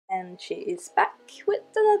and she is back with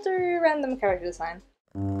another random character design.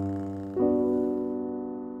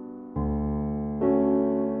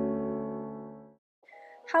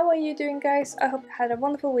 How are you doing, guys? I hope you had a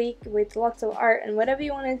wonderful week with lots of art and whatever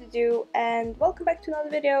you wanted to do, and welcome back to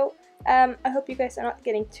another video. I hope you guys are not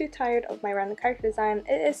getting too tired of my random character design.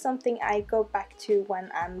 It is something I go back to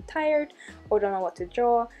when I'm tired or don't know what to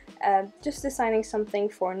draw. Just designing something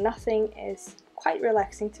for nothing is quite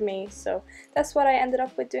relaxing to me, so that's what I ended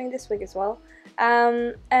up with doing this week as well.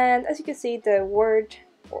 And as you can see, the word,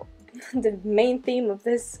 or the main theme of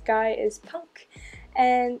this guy is punk,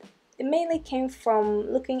 and it mainly came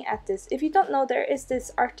from looking at this. If you don't know, there is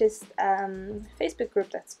this artist Facebook group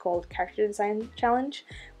that's called Character Design Challenge,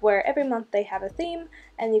 where every month they have a theme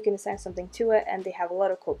and you can design something to it, and they have a lot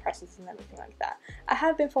of cool prizes and everything like that. I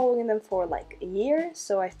have been following them for like a year,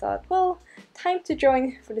 so I thought, well, time to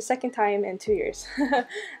join for the second time in 2 years.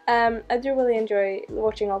 I do really enjoy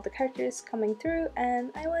watching all the characters coming through,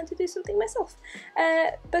 and I wanted to do something myself.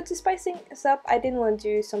 But to spice things up, I didn't want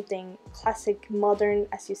to do something classic modern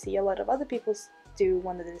as you see a lot of other people do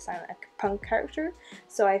when they design a punk character.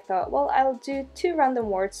 So I thought, well, I'll do 2 random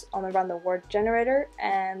words on a random word generator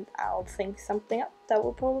and I'll think something up that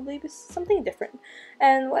will probably be something different.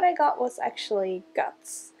 And what I got was actually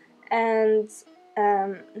guts and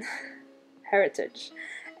heritage.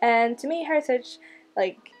 And to me, heritage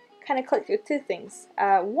like kind of clicked with 2 things.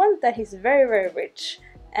 One, that he's very, very rich,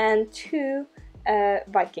 and 2,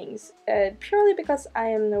 Vikings. Purely because I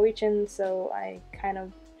am Norwegian, so I kind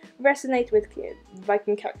of resonate with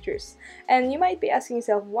Viking characters. And you might be asking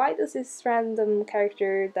yourself, why does this random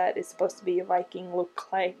character that is supposed to be a Viking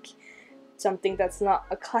look like something that's not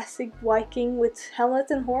a classic Viking with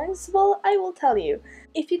helmet and horns? Well, I will tell you.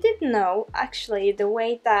 If you didn't know, actually, the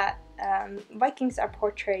way that Vikings are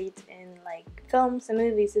portrayed in like films and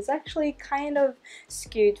movies is actually kind of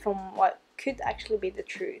skewed from what could actually be the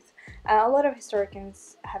truth. A lot of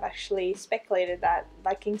historians have actually speculated that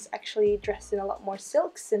Vikings actually dressed in a lot more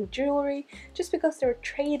silks and jewelry just because they were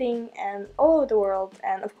trading and all over the world,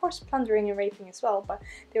 and of course plundering and raping as well, but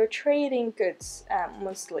they were trading goods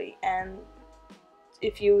mostly. And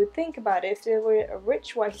if you would think about it, if they were a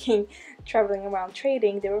rich Viking traveling around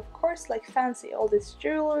trading, they were of course like fancy, all this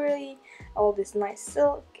jewelry, all this nice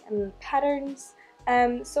silk and patterns.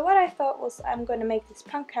 So what I thought was, I'm going to make this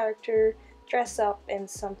punk character dress up in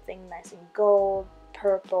something nice in gold,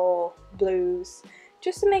 purple, blues,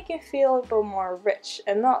 just to make him feel a bit more rich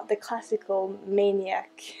and not the classical maniac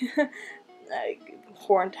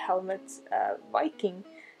horned helmet Viking.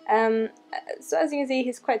 So as you can see,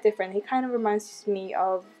 he's quite different. He kind of reminds me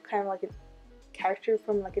of kind of like a character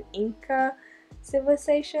from like an Inca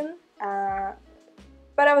civilization,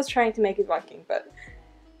 but I was trying to make it Viking, but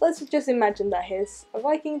let's just imagine that he's a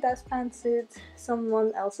Viking that's fancied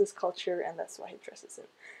someone else's culture, and that's why he dresses in.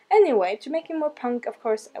 Anyway, to make him more punk, of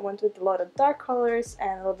course, I went with a lot of dark colors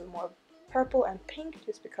and a little bit more purple and pink,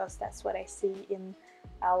 just because that's what I see in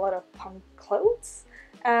a lot of punk clothes.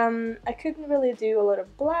 I couldn't really do a lot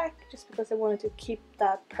of black, just because I wanted to keep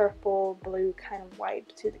that purple, blue kind of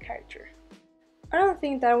vibe to the character. Another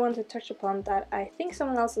thing that I wanted to touch upon that I think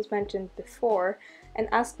someone else has mentioned before and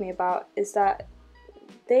asked me about is that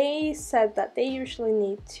they said that they usually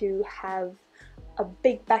need to have a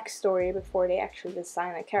big backstory before they actually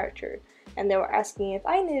design a character, and they were asking if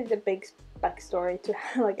I needed a big backstory to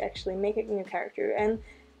like actually make a new character. And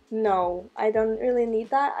no, I don't really need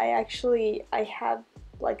that. I have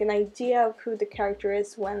like an idea of who the character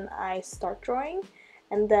is when I start drawing,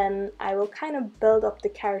 and then I will kind of build up the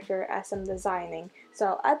character as I'm designing. So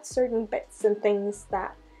I'll add certain bits and things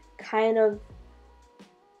that kind of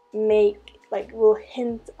will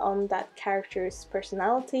hint on that character's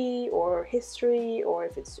personality or history, or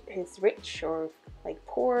if he's rich or like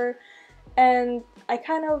poor. And I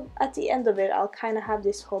kind of, at the end of it, I'll kind of have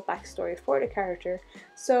this whole backstory for the character.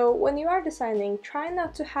 So when you are designing, try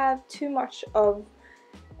not to have too much of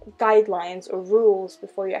guidelines or rules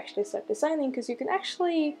before you actually start designing, because you can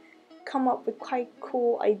actually come up with quite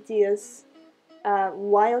cool ideas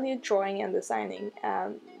while you're drawing and designing,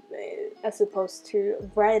 as opposed to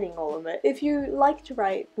writing all of it. If you like to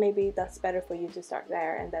write, maybe that's better for you to start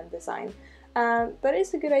there and then design. But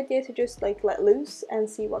it's a good idea to just like let loose and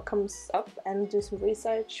see what comes up and do some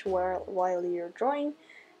research while you're drawing,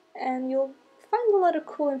 and you'll find a lot of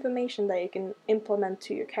cool information that you can implement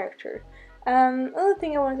to your character. Another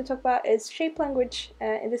thing I wanted to talk about is shape language.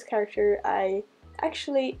 In this character, I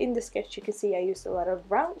actually, in the sketch you can see I used a lot of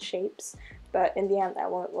round shapes, but in the end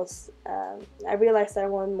I realized that I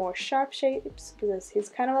wanted more sharp shapes because he's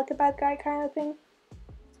kind of like a bad guy kind of thing.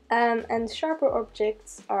 And sharper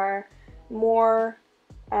objects are more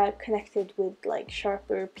connected with like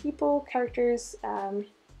sharper people, characters,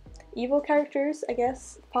 evil characters, I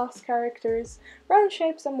guess, fast characters. Round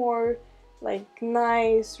shapes are more like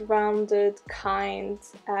nice, rounded, kind,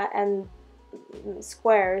 and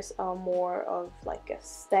squares are more of like a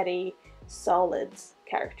steady, solid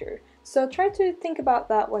character. So try to think about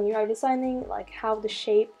that when you are designing, like how the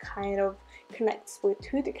shape kind of connects with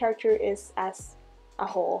who the character is as a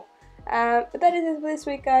whole. But that is it for this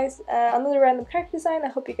week, guys. Another random character design. I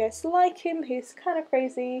hope you guys like him. He's kind of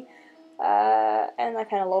crazy, and I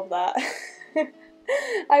kind of love that.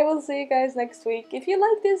 I will see you guys next week. If you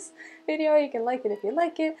like this video, you can like it if you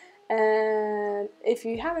like it. And if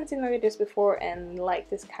you haven't seen my videos before and like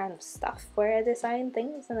this kind of stuff where I design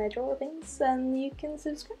things and I draw things, then you can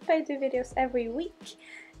subscribe. I do videos every week.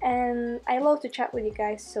 And I love to chat with you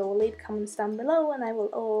guys, so leave comments down below and I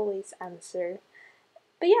will always answer.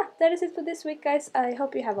 But yeah, that is it for this week, guys. I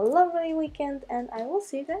hope you have a lovely weekend and I will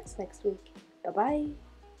see you guys next week. Bye bye!